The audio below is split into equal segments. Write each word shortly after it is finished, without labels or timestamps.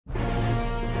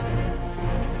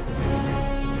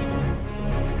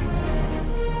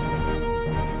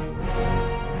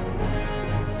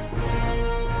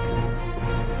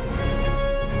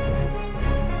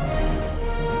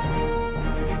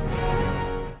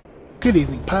Good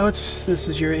evening, pilots. This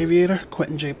is your aviator,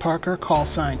 Quentin J. Parker, call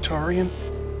sign Taurian,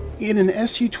 in an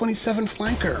Su-27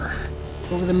 flanker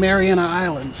over the Mariana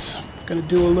Islands. Gonna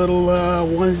do a little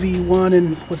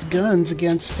 1v1 with guns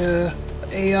against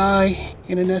AI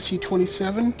in an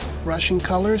Su-27, Russian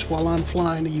colors, while I'm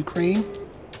flying to Ukraine.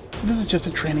 This is just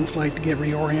a training flight to get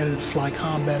reoriented to fly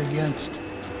combat against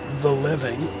the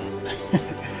living.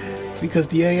 Because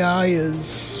the AI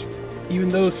is, even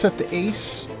though it's set to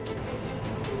ace,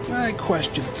 I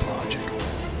question its logic.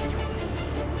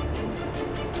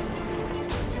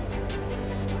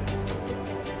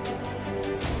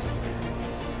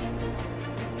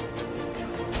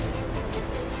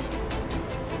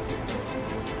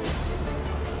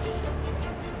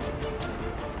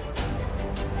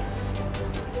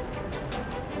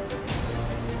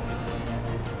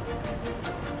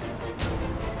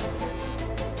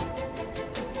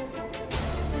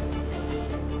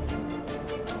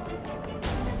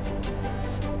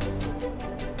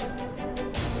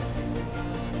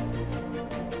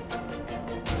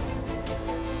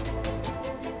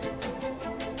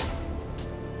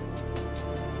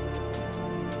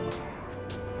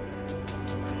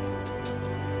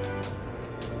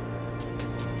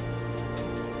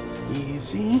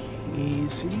 Easy,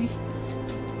 easy.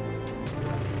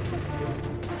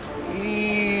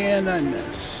 And I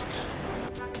missed.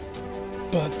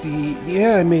 But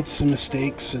I made some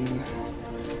mistakes and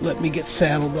let me get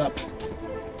saddled up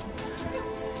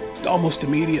almost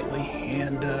immediately.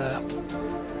 And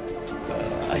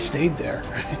I stayed there,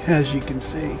 as you can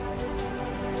see.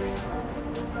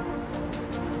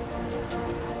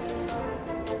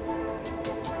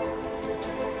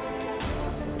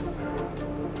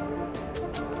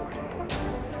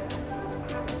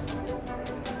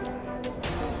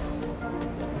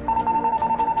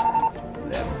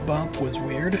 Bump was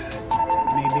weird.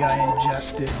 Maybe I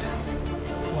ingested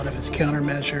one of his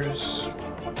countermeasures,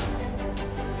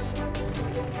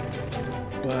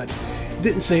 but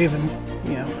didn't save him.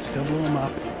 You know, still blew him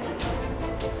up.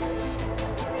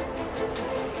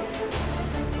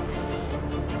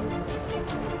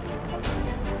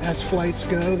 As flights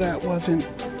go, that wasn't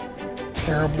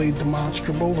terribly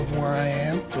demonstrable of where I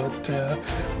am, but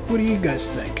what do you guys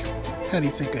think? How do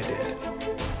you think I did?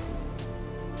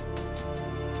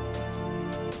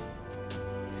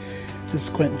 This is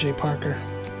Quentin J. Parker.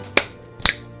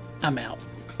 I'm out.